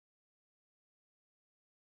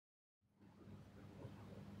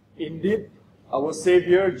Indeed, our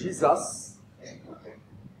Savior Jesus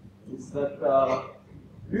is that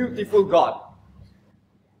beautiful God.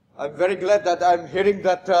 I'm very glad that I'm hearing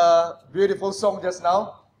that beautiful song just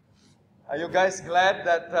now. Are you guys glad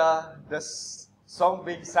that the song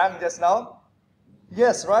being sung just now?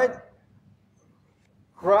 Yes, right?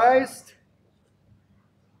 Christ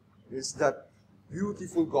is that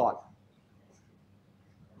beautiful God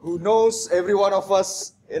who knows every one of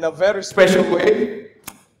us in a very special way.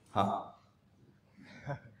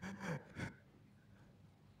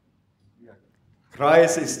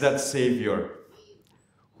 Christ is that Savior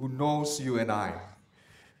who knows you and I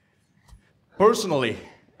personally,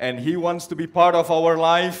 and He wants to be part of our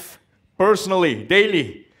life personally,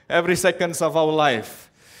 daily, every second of our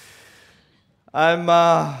life. I'm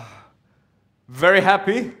very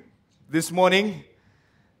happy this morning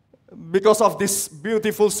because of this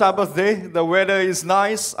beautiful Sabbath day. The weather is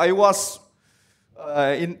nice. I was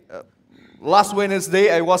last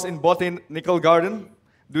Wednesday, I was in Botanical Garden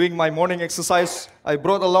doing my morning exercise. I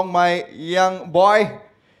brought along my young boy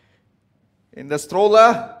in the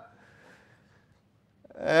stroller.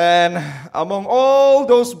 And among all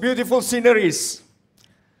those beautiful sceneries,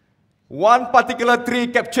 one particular tree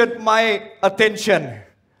captured my attention.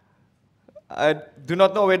 I do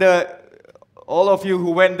not know whether all of you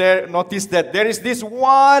who went there noticed that there is this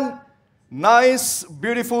one nice,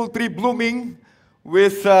 beautiful tree blooming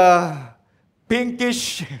with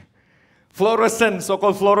pinkish fluorescent,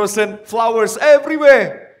 so-called fluorescent flowers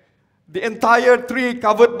everywhere. The entire tree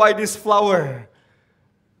covered by this flower.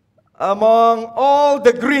 Among all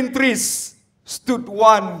the green trees stood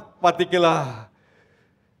one particular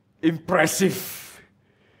impressive,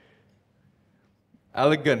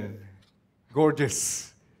 elegant,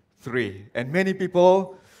 gorgeous tree. And many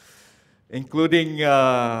people, including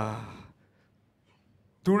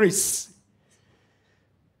tourists,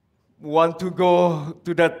 want to go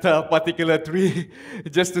to that particular tree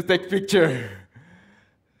just to take picture.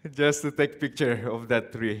 Just to take picture of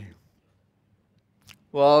that tree.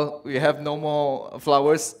 Well, we have no more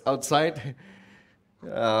flowers outside.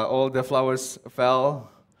 All the flowers fell.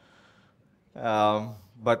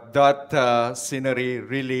 But that scenery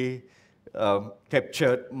really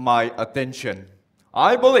captured my attention.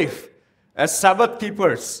 I believe, as Sabbath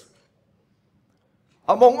keepers,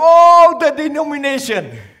 among all the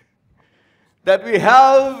denominations that we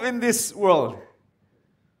have in this world,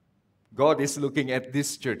 God is looking at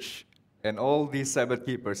this church and all these Sabbath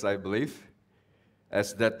keepers, I believe,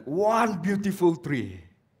 as that one beautiful tree.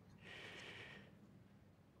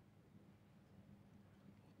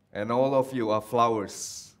 And all of you are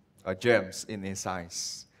flowers, are gems in His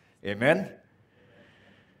eyes. Amen?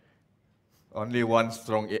 Only one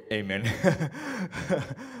strong amen.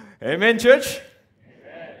 Amen, church?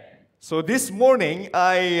 Amen. So this morning,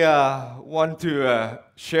 I want to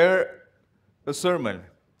share a sermon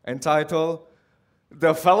entitled,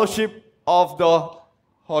 The Fellowship of the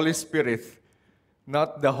Holy Spirit.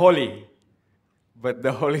 Not the Holy, but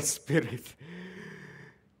the Holy Spirit.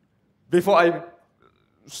 Before I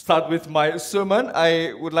start with my sermon,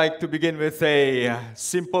 I would like to begin with a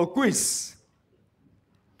simple quiz.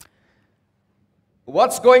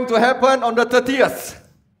 What's going to happen on the 30th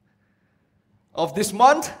of this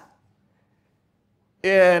month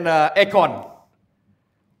in Econ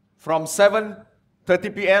from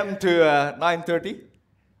 7:30 p.m. to 9:30?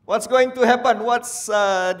 What's going to happen? What's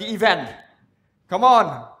the event? Come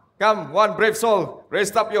on, come, one brave soul,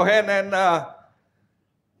 raise up your hand and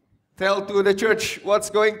tell to the church what's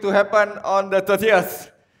going to happen on the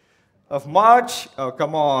 30th of March. Oh,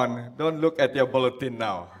 come on, don't look at your bulletin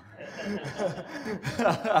now.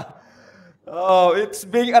 Oh, it's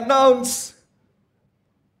being announced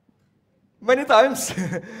many times.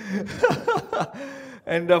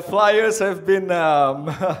 And the flyers have been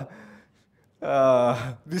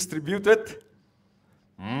distributed.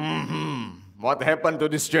 What happened to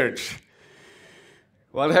this church?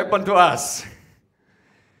 What happened to us?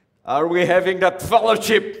 Are we having that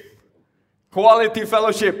fellowship, quality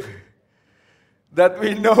fellowship, that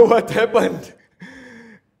we know what happened?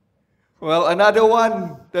 Well, another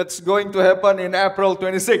one that's going to happen in April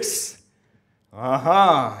 26.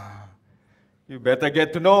 You better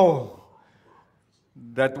get to know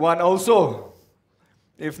that one also.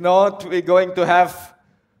 If not, we're going to have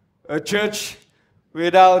a church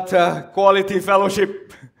without quality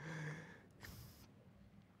fellowship.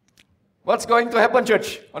 What's going to happen,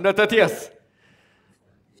 church, on the 30th?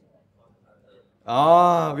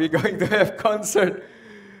 We're going to have concert.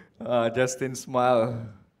 Justin smile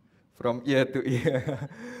from ear to ear.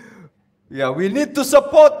 Yeah, we need to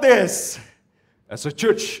support this as a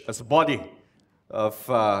church, as a body. of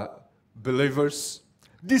believers.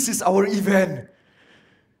 This is our event.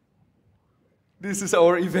 This is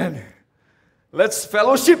our event. Let's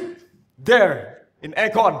fellowship there in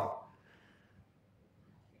Akon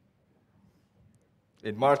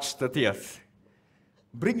in March 30th.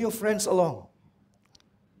 Bring your friends along.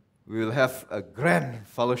 We will have a grand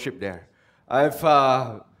fellowship there. I've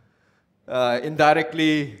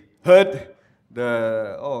indirectly heard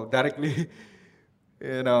directly,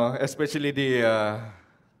 especially the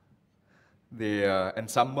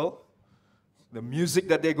ensemble, the music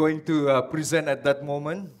that they're going to present at that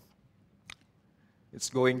moment. It's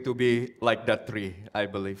going to be like that tree, I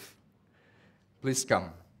believe. Please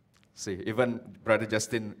come. See, even Brother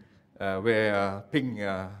Justin wear pink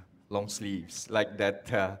long sleeves, like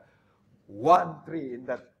that one tree in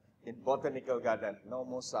Botanical Garden. No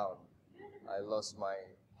more sound. I lost my...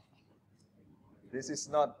 This is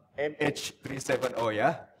not MH370,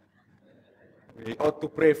 yeah? We ought to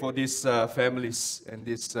pray for these families and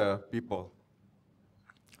these people.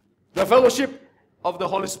 The fellowship of the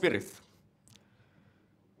Holy Spirit.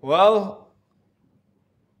 Well,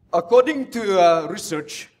 according to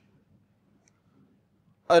research,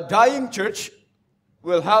 a dying church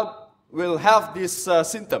will have these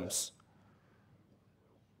symptoms.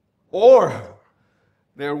 Or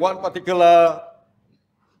there are one particular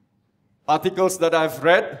articles that I've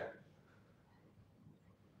read.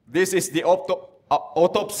 This is the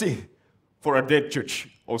autopsy for a dead church.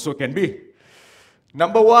 Also can be.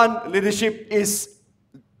 Number one, leadership is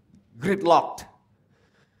gridlocked.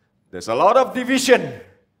 There's a lot of division,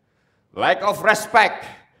 lack of respect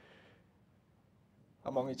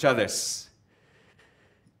among each others.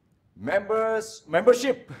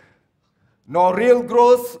 Membership, no real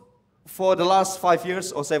growth for the last 5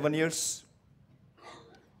 years or 7 years.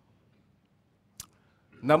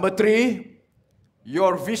 Number three,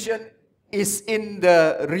 your vision is in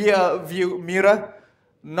the rear view mirror,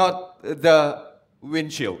 not the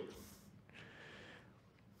windshield.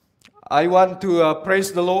 I want to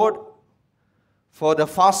praise the Lord for the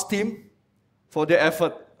FAST team, for their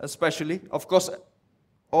effort especially. Of course,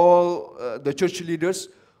 all the church leaders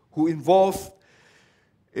who involved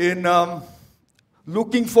in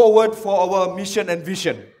looking forward for our mission and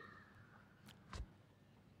vision.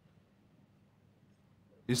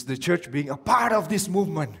 Is the church being a part of this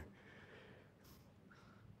movement?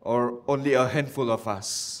 Or only a handful of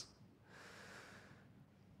us?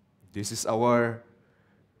 This is our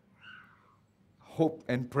hope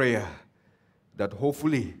and prayer that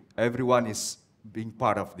hopefully everyone is being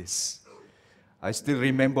part of this. I still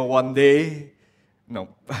remember one day,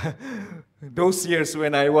 those years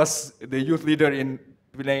when I was the youth leader in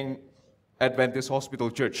Penang Adventist Hospital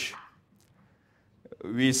Church.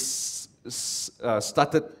 We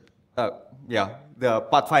started the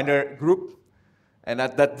Pathfinder group, and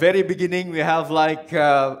at that very beginning we have like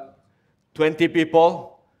 20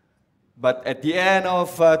 people, but at the end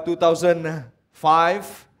of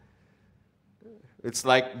 2005, it's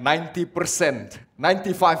like 90%,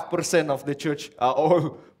 95% of the church are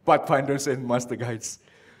all Pathfinders and Master Guides.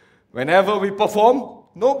 Whenever we perform,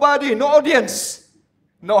 no audience,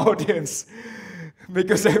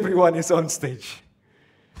 because everyone is on stage.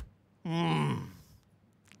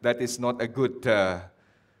 That is not a good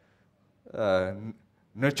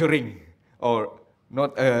nurturing or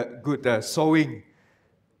not a good sowing.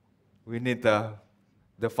 We need the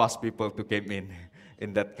fast people to come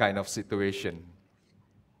in that kind of situation.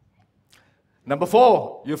 Number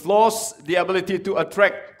four, you've lost the ability to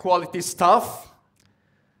attract quality staff.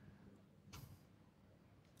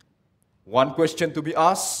 One question to be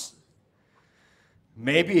asked,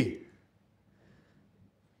 maybe,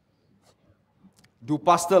 do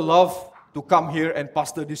pastors love to come here and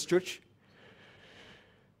pastor this church?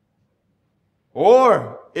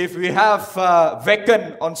 Or if we have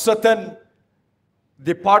vacant on certain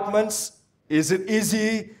departments, is it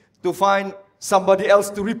easy to find somebody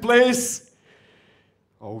else to replace?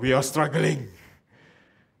 Or we are struggling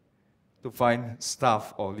to find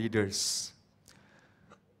staff or leaders.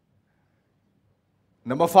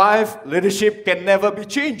 Number five, leadership can never be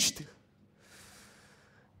changed.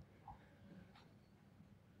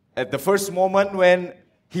 At the first moment when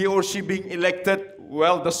he or she being elected,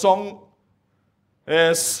 well, the song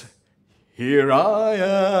is, "Here I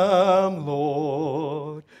am,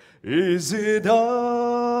 Lord, is it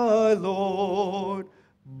I, Lord?"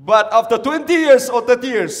 But after 20 years or 30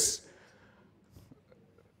 years,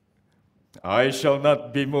 I shall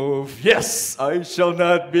not be moved. Yes, I shall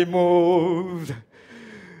not be moved.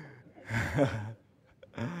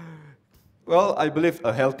 Well, I believe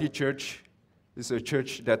a healthy church is a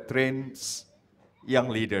church that trains young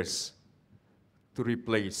leaders to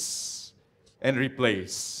replace and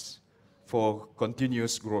replace for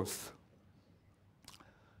continuous growth.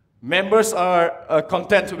 Members are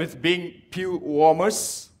content with being pew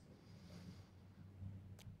warmers.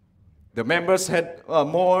 The members had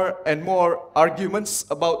more and more arguments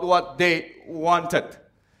about what they wanted.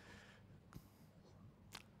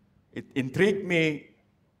 It intrigued me,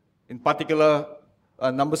 in particular,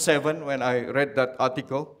 number 7, when I read that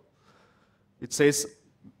article. It says,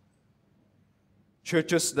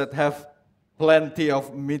 churches that have plenty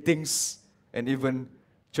of meetings and even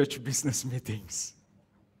church business meetings.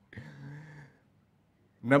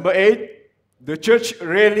 Number 8, the church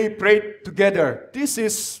rarely prayed together. This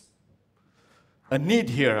is a need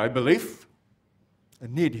here, I believe. A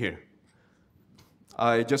need here.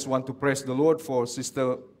 I just want to praise the Lord for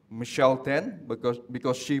Sister Michelle Ten,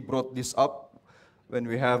 because she brought this up when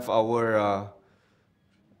we have our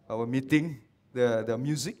meeting, the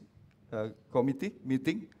music committee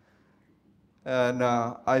meeting. And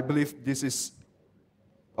I believe this is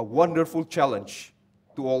a wonderful challenge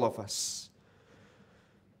to all of us.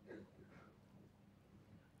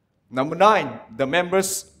 Number 9, the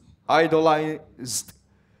members idolized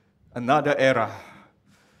another era.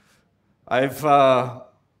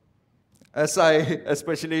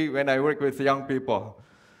 Especially when I work with young people,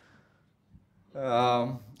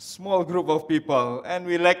 small group of people, and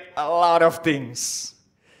we lack a lot of things.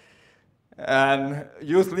 And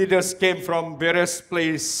youth leaders came from various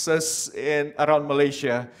places around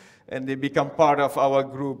Malaysia, and they become part of our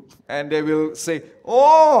group. And they will say,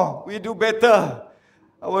 "Oh, we do better.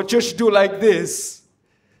 Our church do like this."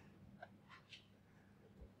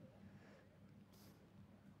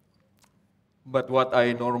 But what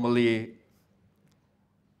I normally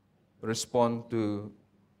respond to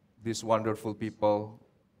these wonderful people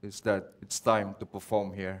is that it's time to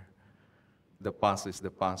perform here. The past is the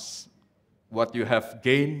past. What you have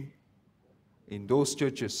gained in those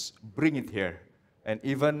churches, bring it here and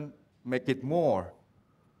even make it more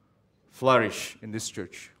flourish in this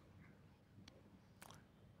church.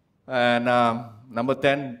 And number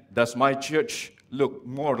 10, does my church look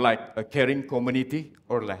more like a caring community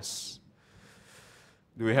or less?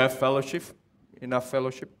 Do we have fellowship? Enough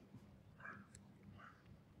fellowship?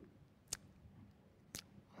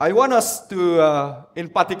 I want us to, in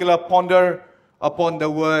particular, ponder upon the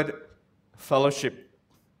word fellowship,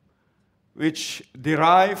 which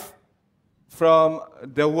derive from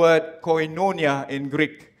the word koinonia in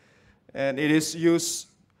Greek. And it is used,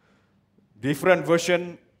 different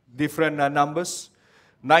version, different numbers,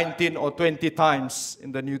 19 or 20 times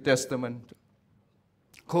in the New Testament.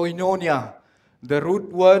 Koinonia, the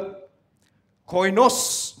root word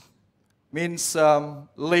koinos means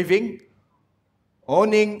living,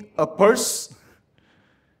 owning a purse,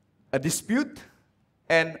 a dispute,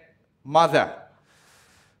 and mother.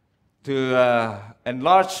 To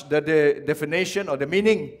enlarge the definition or the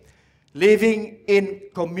meaning, living in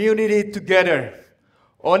community together,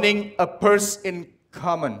 owning a purse in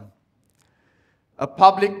common, a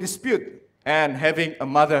public dispute, and having a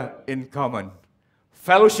mother in common.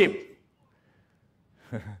 Fellowship,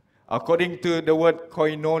 according to the word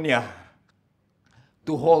koinonia,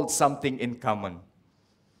 to hold something in common.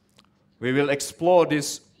 We will explore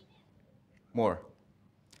this more.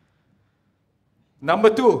 Number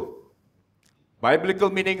 2,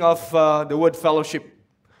 biblical meaning of the word fellowship.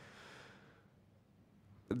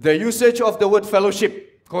 The usage of the word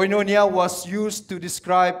fellowship, koinonia, was used to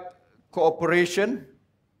describe cooperation,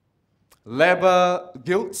 labor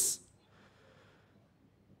guilds,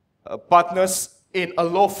 partners in a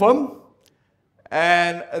law firm,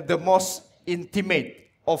 and the most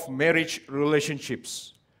intimate of marriage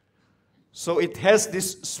relationships. So it has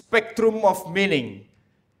this spectrum of meaning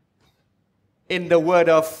in the word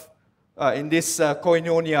of, in this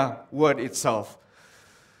koinonia word itself.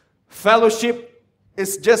 Fellowship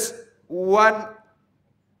is just one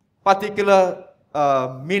particular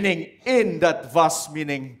meaning in that vast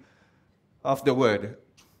meaning of the word.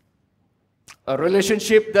 A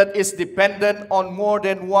relationship that is dependent on more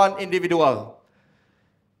than one individual.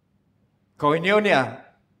 Koinonia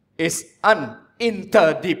is an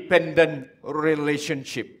interdependent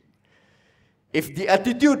relationship. If the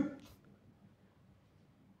attitude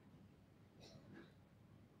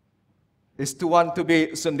is to want to be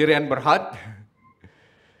sendirian berhad,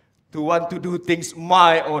 to want to do things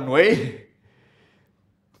my own way,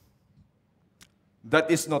 that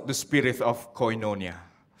is not the spirit of koinonia.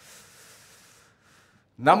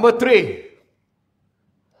 Number 3,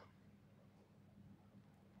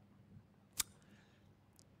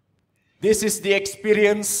 this is the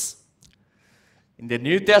experience in the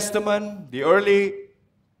New Testament, the early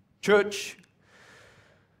church.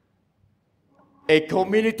 a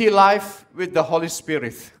community life with the Holy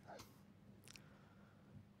Spirit.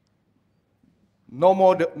 No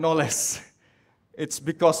more, no less. It's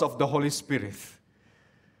because of the Holy Spirit.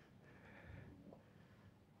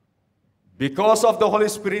 Because of the Holy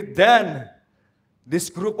Spirit, then this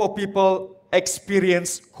group of people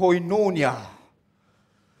experience koinonia,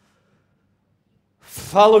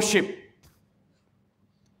 fellowship.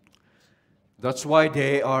 That's why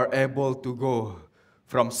they are able to go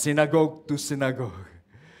from synagogue to synagogue,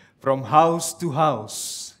 from house to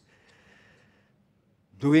house,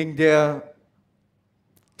 doing their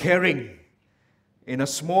caring in a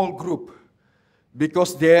small group,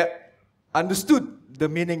 because they understood the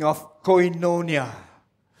meaning of koinonia.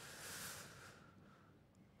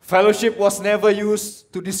 Fellowship was never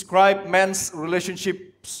used to describe man's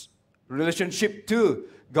relationship to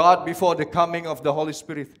God before the coming of the Holy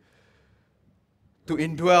Spirit to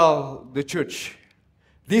indwell the church.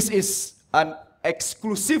 This is an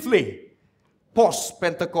exclusively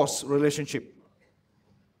post-Pentecost relationship.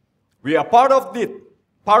 We are part of it.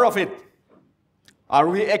 Are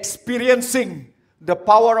we experiencing the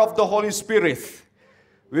power of the Holy Spirit?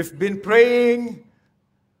 We've been praying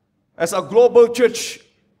as a global church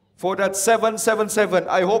for that 777.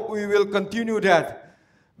 I hope we will continue that,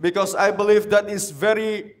 because I believe that is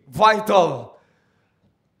very vital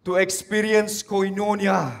to experience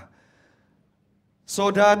koinonia. So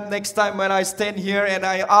that next time when I stand here and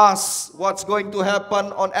I ask what's going to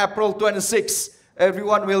happen on April 26,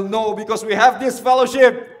 everyone will know, because we have this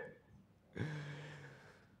fellowship.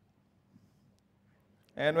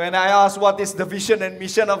 And when I ask what is the vision and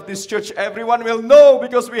mission of this church, everyone will know,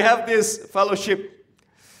 because we have this fellowship.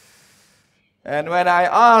 And when I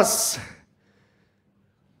ask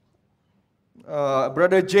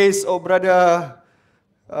Brother Jace or Brother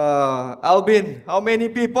Albin, how many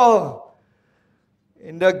people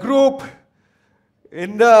in the group,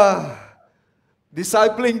 in the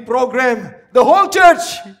discipling program, the whole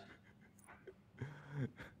church,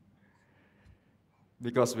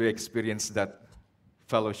 because we experienced that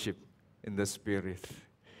fellowship in the Spirit.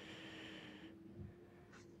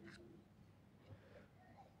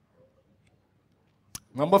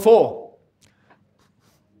 Number 4,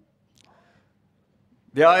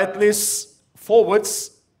 there are at least 4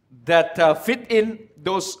 words that fit in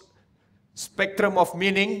those spectrum of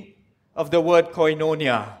meaning of the word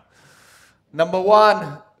koinonia. Number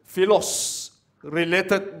 1, philos,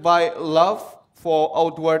 related by love for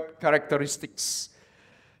outward characteristics.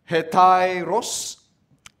 Heteros,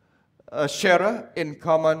 a sharer in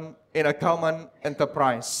a common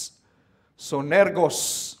enterprise. So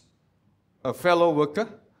nergos, a fellow worker.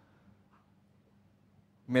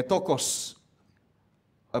 Metokos,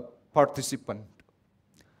 a participant.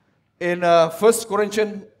 In 1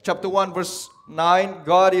 Corinthians chapter 1 verse 9,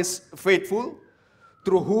 God is faithful,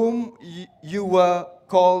 through whom you were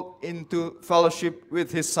called into fellowship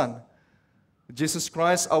with His Son, Jesus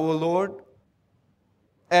Christ our Lord,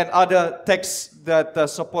 and other texts that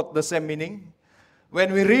support the same meaning.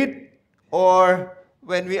 When we read or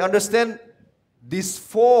when we understand these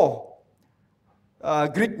 4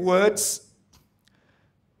 Greek words,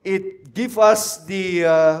 it gives us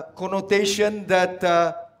the connotation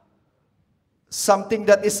that something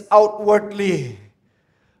that is outwardly,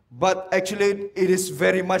 but actually it is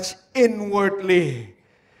very much inwardly.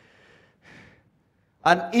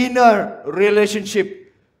 An inner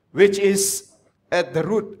relationship which is at the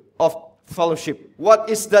root of fellowship. What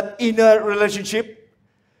is that inner relationship?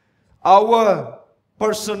 Our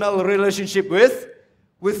personal relationship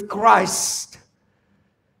with Christ,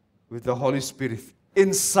 with the Holy Spirit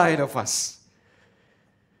inside of us.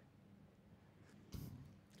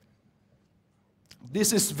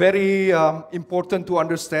 This is very important to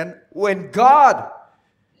understand. When God,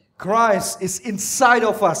 Christ, is inside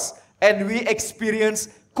of us and we experience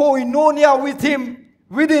koinonia with Him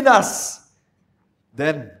within us,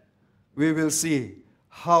 then we will see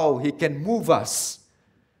how He can move us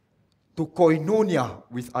to koinonia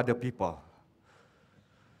with other people.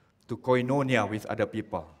 To koinonia with other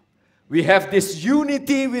people. We have this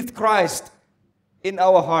unity with Christ in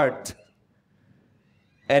our heart.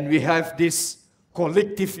 And we have this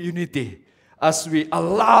collective unity as we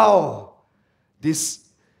allow this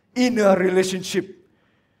inner relationship,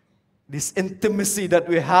 this intimacy that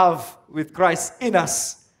we have with Christ in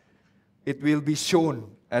us. It will be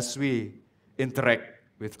shown as we interact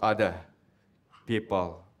with other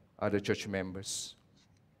people, other church members.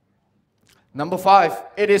 Number 5,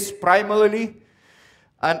 it is primarily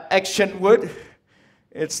an action word.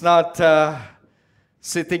 It's not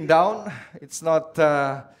sitting down. It's not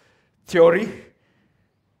theory,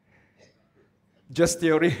 just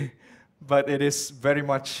theory, but it is very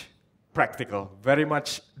much practical, very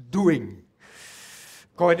much doing.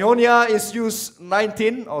 Koinonia is used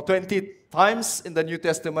 19 or 20 times in the New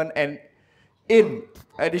Testament, and in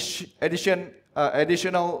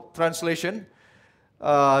additional translation,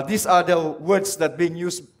 these are the words that being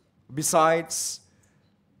used besides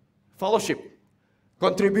fellowship: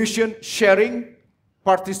 contribution, sharing,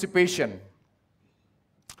 participation.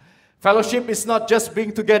 Fellowship is not just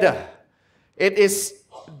being together, it is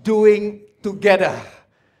doing together,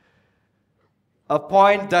 a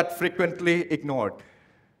point that frequently ignored.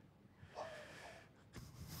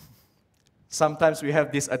 Sometimes we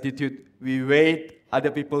have this attitude, we wait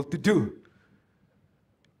other people to do,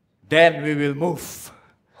 then we will move.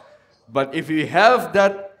 But if we have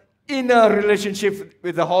that inner relationship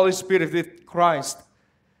with the Holy Spirit, with Christ,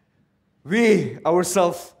 we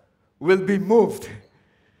ourselves will be moved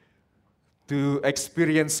to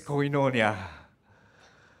experience koinonia.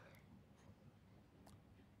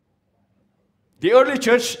 The early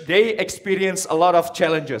church, they experienced a lot of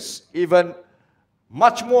challenges, even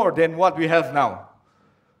much more than what we have now.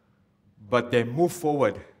 But they move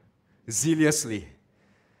forward zealously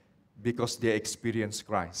because they experience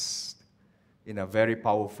Christ in a very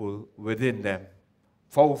powerful way within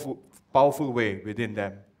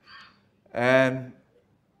them. And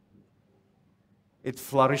it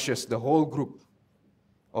flourishes the whole group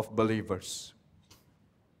of believers.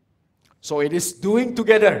 So it is doing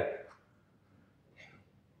together,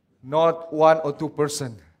 not one or two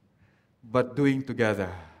person, but doing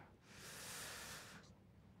together.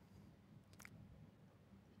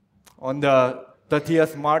 On the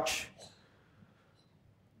 30th March,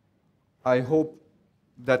 I hope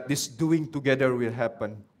that this doing together will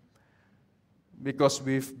happen, because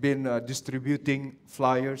we've been distributing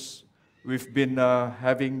flyers, we've been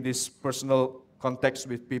having this personal contacts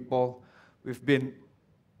with people, we've been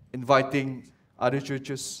inviting other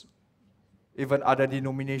churches, even other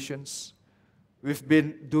denominations. We've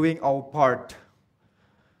been doing our part,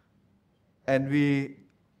 and we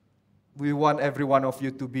want every one of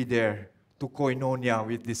you to be there to koinonia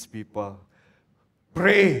with these people.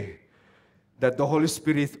 Pray that the Holy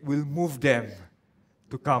Spirit will move them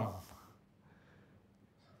to come.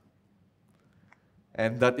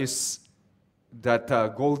 And that is that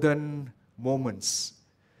golden moments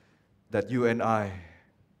that you and I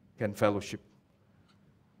can fellowship,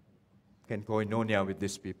 can koinonia with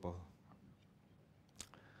these people.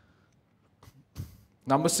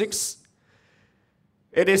 Number 6,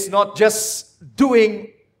 it is not just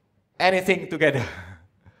doing anything together.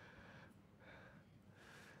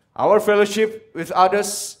 Our fellowship with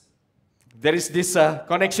others, there is this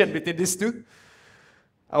connection between these two.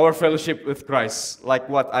 Our fellowship with Christ, like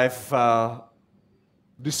what I've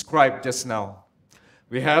described just now.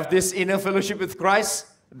 We have this inner fellowship with Christ.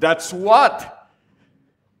 That's what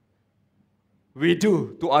we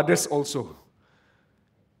do to others also.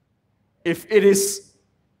 If it is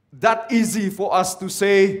that easy for us to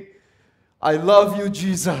say, I love you,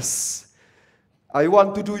 Jesus, I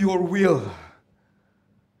want to do your will,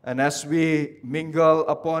 and as we mingle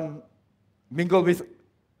with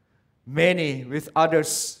many, with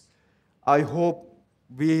others, I hope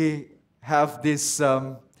we have this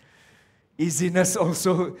easiness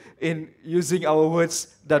also in using our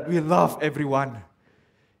words, that we love everyone,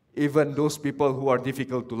 even those people who are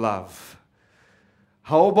difficult to love.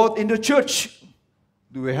 How about in the church?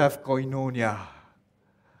 Do we have koinonia?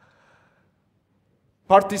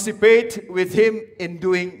 Participate with Him in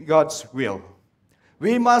doing God's will.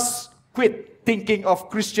 We must quit thinking of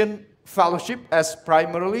Christian fellowship as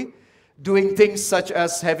primarily doing things such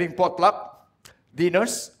as having potluck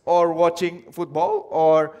dinners, or watching football,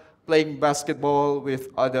 or playing basketball with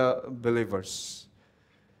other believers.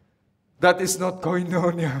 That is not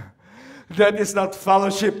koinonia. That is not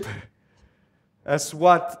fellowship, as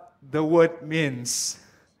what the word means.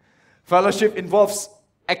 Fellowship involves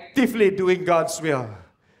actively doing God's will.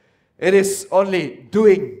 It is only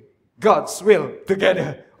doing God's will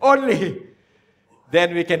together, only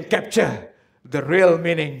then we can capture the real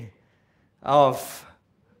meaning of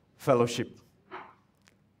fellowship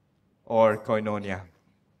or koinonia.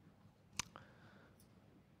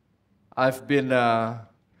 I've been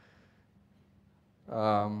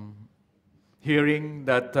hearing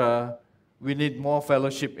that we need more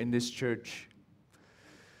fellowship in this church.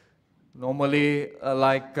 Normally,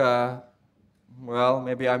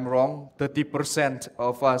 maybe I'm wrong, 30%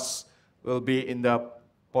 of us will be in the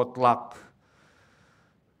potluck.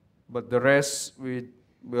 But the rest, we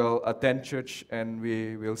will attend church and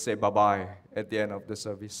we will say bye-bye at the end of the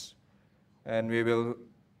service. And we will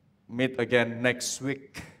meet again next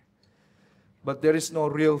week but there is no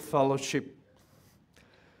real fellowship.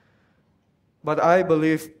 But I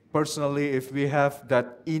believe personally, if we have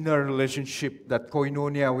that inner relationship, that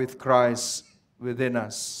koinonia with Christ within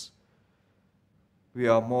us, we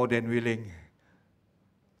are more than willing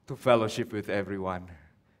to fellowship with everyone.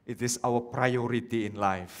 It is our priority in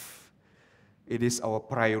life. It is our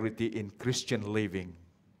priority in Christian living.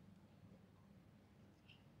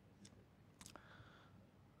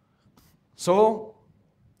 So,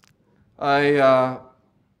 I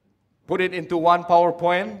put it into one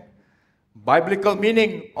PowerPoint. Biblical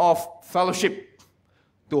meaning of fellowship: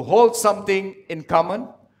 to hold something in common,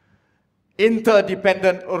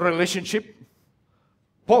 interdependent relationship,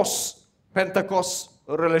 post-Pentecost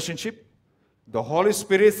relationship. The Holy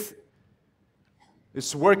Spirit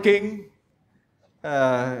is working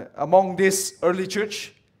among this early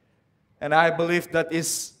church, and I believe that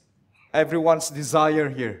is everyone's desire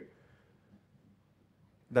here,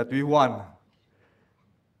 that we want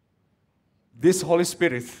this Holy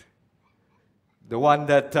Spirit, the one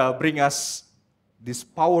that bring us this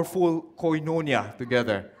powerful koinonia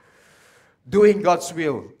together, doing God's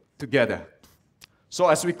will together. So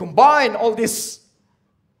as we combine all these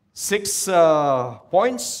 6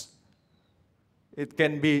 points, it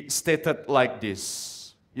can be stated like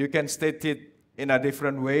this. You can state it in a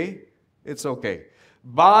different way. It's okay.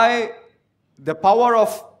 By the power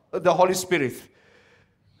of the Holy Spirit,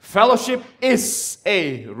 fellowship is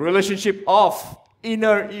a relationship of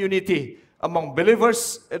inner unity among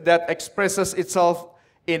believers that expresses itself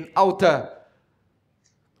in outer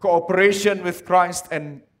cooperation with Christ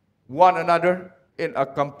and one another in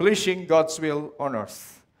accomplishing God's will on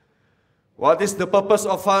earth. What is the purpose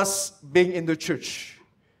of us being in the church?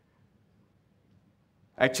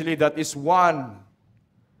 Actually, that is one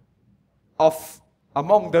of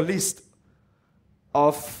among the list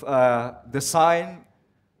of the sign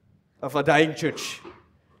of a dying church.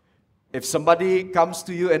 If somebody comes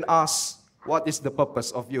to you and asks, what is the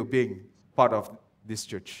purpose of you being part of this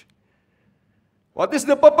church? What is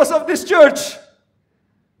the purpose of this church?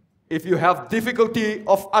 If you have difficulty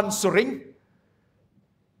of answering,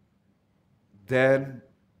 then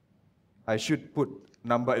I should put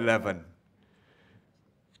number 11.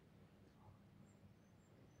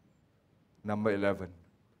 Number 11.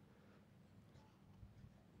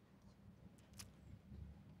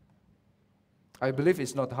 I believe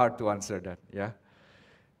it's not hard to answer that, yeah?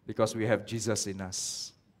 Because we have Jesus in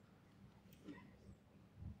us.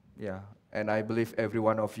 Yeah, and I believe every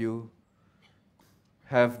one of you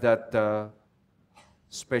have that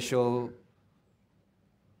special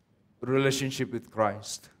relationship with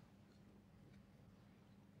Christ.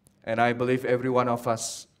 And I believe every one of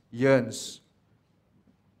us yearns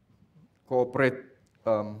cooperate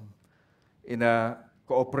in a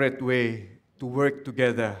cooperate way to work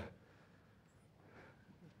together,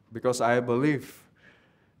 because I believe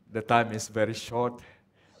the time is very short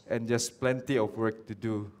and just plenty of work to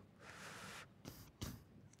do.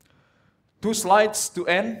 2 slides to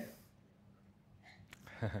end.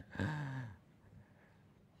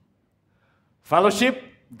 Fellowship,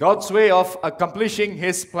 God's way of accomplishing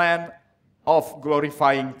His plan of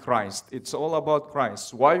glorifying Christ. It's all about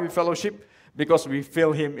Christ. Why we fellowship? Because we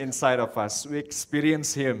feel Him inside of us. We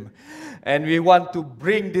experience Him. And we want to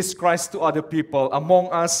bring this Christ to other people among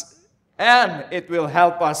us, and it will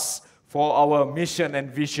help us for our mission and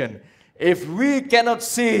vision. If we cannot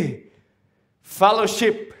see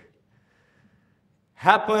fellowship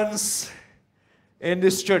happens in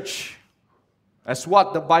this church, as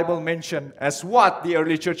what the Bible mentioned, as what the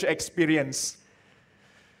early church experienced,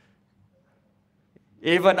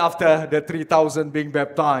 even after the 3,000 being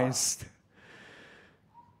baptized,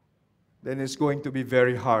 then it's going to be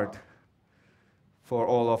very hard for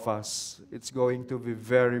all of us. It's going to be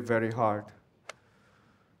very, very hard.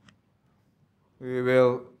 We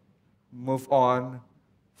will move on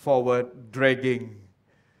forward, dragging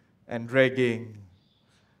and dragging.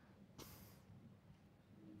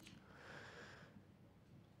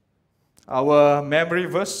 Our memory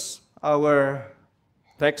verse, our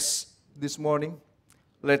text this morning,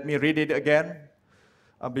 let me read it again.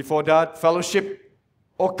 Before that, fellowship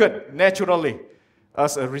occurred naturally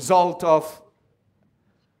as a result of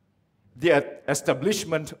the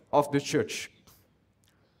establishment of the church.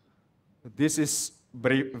 This is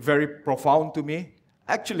very, very profound to me.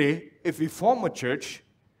 Actually, if we form a church,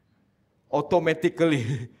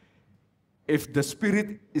 automatically, if the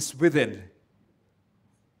Spirit is within,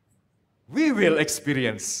 we will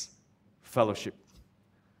experience fellowship.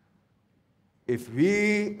 If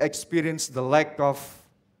we experience the lack of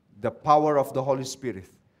the power of the Holy Spirit,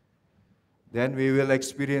 then we will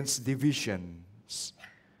experience divisions.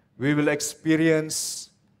 we will experience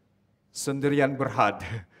sendirian berhad.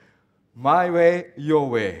 My way, your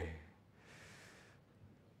way.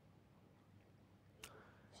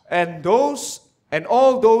 And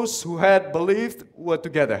all those who had believed were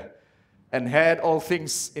together and had all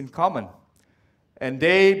things in common. And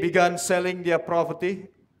they began selling their property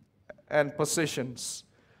and possessions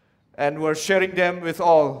and were sharing them with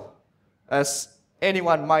all as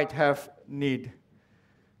anyone might have need.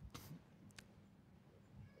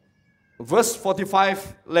 Verse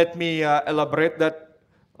 45, let me elaborate that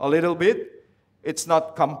a little bit. It's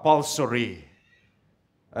not compulsory.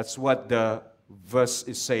 That's what the verse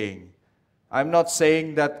is saying. I'm not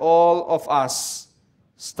saying that all of us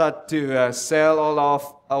start to sell all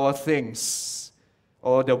of our things.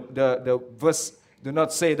 Or the verse do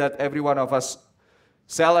not say that every one of us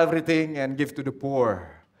sell everything and give to the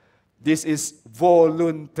poor. This is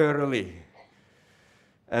voluntarily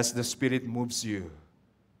as the Spirit moves you.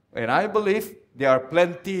 And I believe there are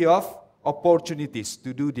plenty of opportunities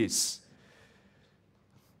to do this.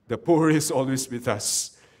 The poor is always with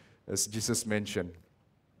us, as Jesus mentioned.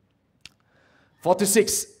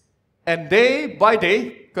 46, and day by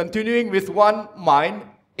day, continuing with one mind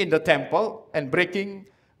in the temple and breaking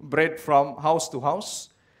bread from house to house,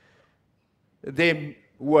 they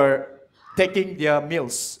were taking their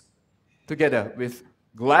meals together with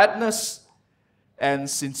gladness and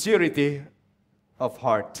sincerity of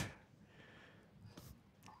heart.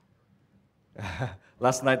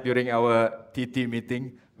 Last night during our TT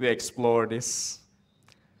meeting, we explored this.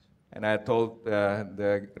 And I told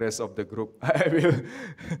the rest of the group, I will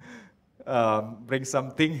bring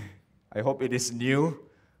something. I hope it is new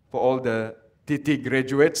for all the TT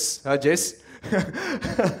graduates. Jess?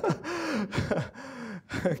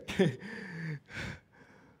 Okay.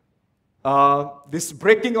 This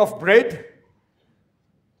breaking of bread,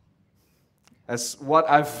 as what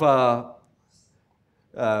I've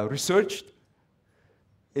researched,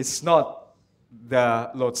 it's not the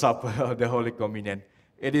Lord's Supper or the Holy Communion.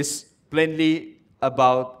 It is plainly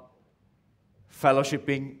about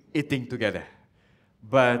fellowshipping, eating together.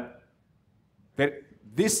 But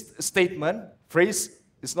this statement, phrase,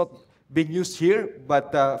 is not being used here,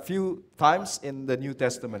 but a few times in the New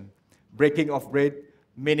Testament. Breaking of bread,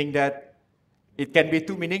 meaning that it can be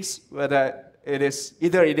two meanings, whether it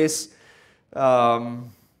is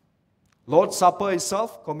Lord's Supper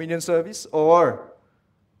itself, communion service, or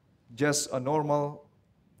just a normal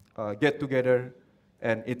get-together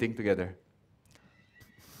and eating together.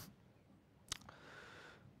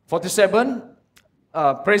 47,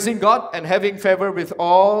 praising God and having favor with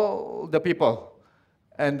all the people.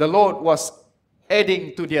 And the Lord was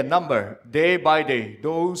adding to their number, day by day,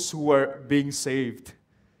 those who were being saved.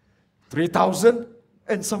 3,000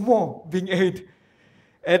 and some more being added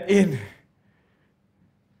in.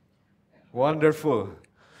 Wonderful.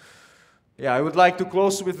 Yeah, I would like to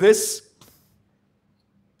close with this.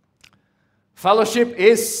 Fellowship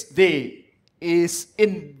is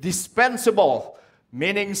indispensable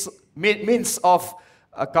means of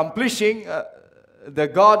accomplishing the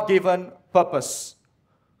God-given purpose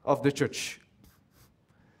of the church.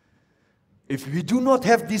 If we do not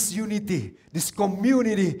have this unity, this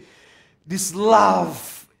community, this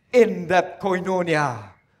love in that koinonia,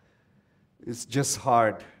 it's just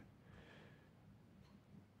hard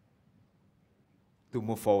to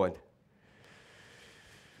move forward.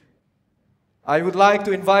 I would like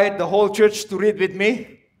to invite the whole church to read with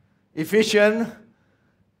me Ephesians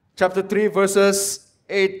chapter 3 verses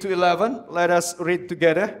 8 to 11. Let us read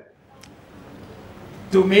together.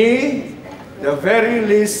 To me, the very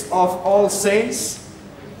least of all saints,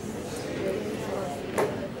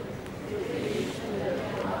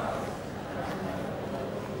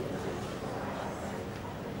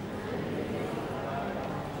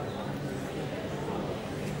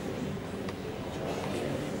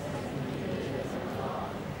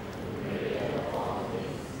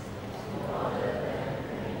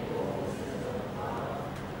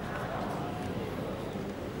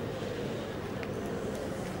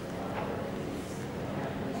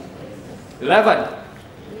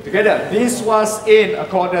 together. This was in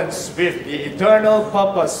accordance with the eternal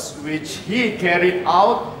purpose which He carried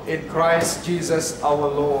out in Christ Jesus our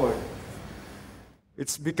Lord.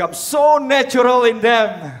 It's become so natural in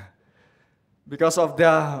them because of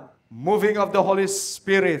the moving of the Holy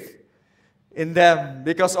Spirit in them,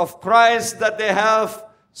 because of Christ that they have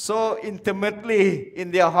so intimately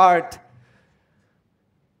in their heart.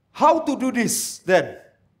 How to do this then?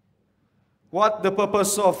 What the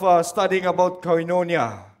purpose of studying about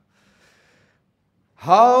koinonia?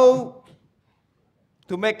 How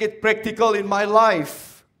to make it practical in my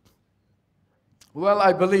life? Well,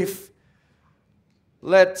 I believe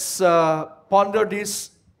let's ponder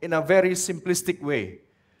this in a very simplistic way.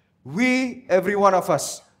 We, every one of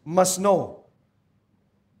us, must know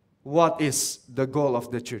what is the goal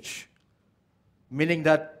of the church, meaning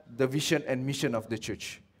that the vision and mission of the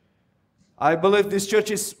church. I believe this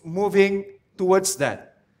church is moving towards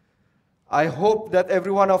that. I hope that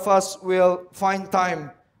every one of us will find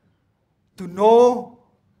time to know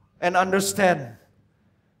and understand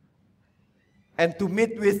and to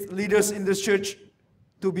meet with leaders in this church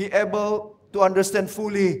to be able to understand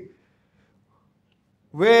fully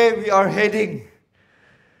where we are heading.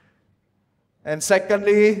 And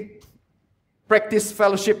secondly, practice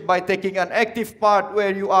fellowship by taking an active part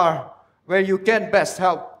where you are, where you can best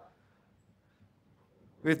help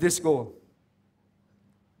with this goal.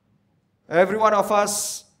 Every one of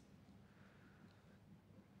us,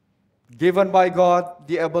 given by God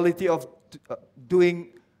the ability of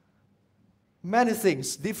doing many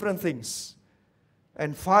things, different things,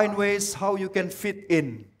 and find ways how you can fit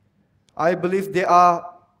in. I believe there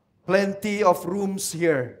are plenty of rooms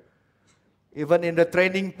here, even in the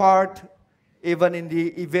training part, even in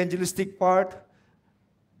the evangelistic part,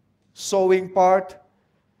 sowing part.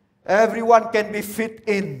 Everyone can be fit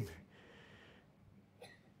in.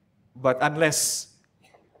 But unless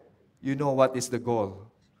you know what is the goal,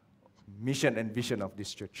 mission and vision of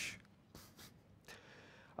this church.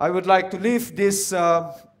 I would like to leave this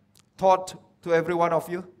thought to every one of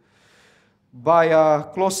you by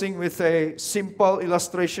closing with a simple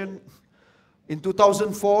illustration. In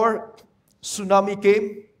 2004, tsunami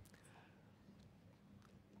came.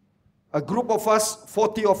 A group of us,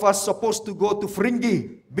 40 of us, supposed to go to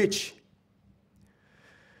Fringi Beach.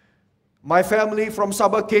 My family from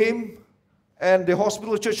Sabah came, and the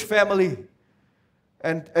hospital church family.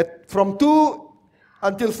 And from 2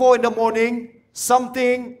 until 4 in the morning, some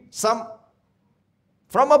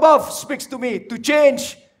from above speaks to me to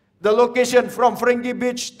change the location from Fringi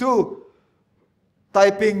Beach to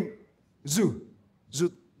Taiping Zoo.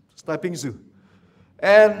 Taiping Zoo.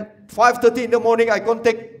 And 5:30 in the morning, I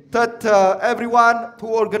contacted everyone who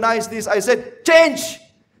organized this. I said, change!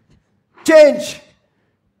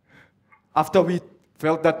 After we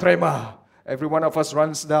felt that tremor, every one of us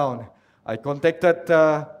runs down. I contacted,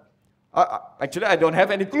 actually I don't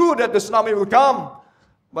have any clue that the tsunami will come.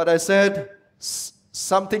 But I said,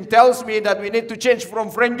 something tells me that we need to change from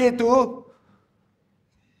Fringi to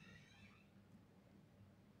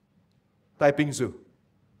Taiping Zoo.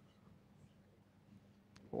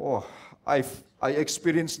 Oh, I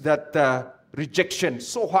experienced that rejection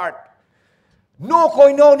so hard. No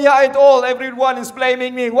koinonia at all. Everyone is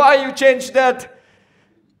blaming me. Why you changed that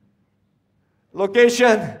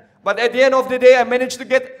location? But at the end of the day, I managed to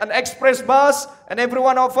get an express bus, and every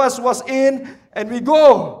one of us was in, and we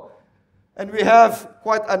go. And we have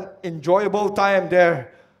quite an enjoyable time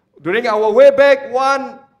there. During our way back,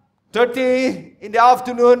 1:30 in the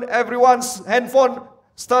afternoon, everyone's handphone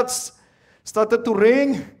started to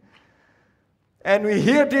ring. And we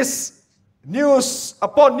hear this news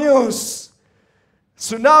upon news.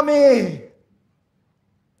 Tsunami.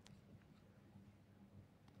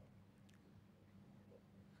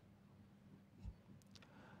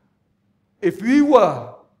 If we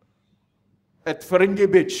were at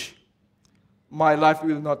Fringi Beach, my life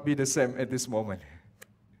will not be the same at this moment.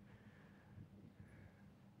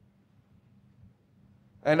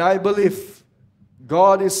 And I believe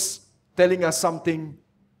God is telling us something,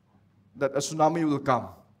 that a tsunami will come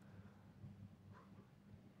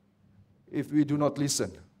if we do not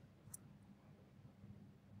listen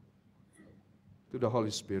to the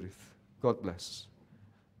Holy Spirit. God bless.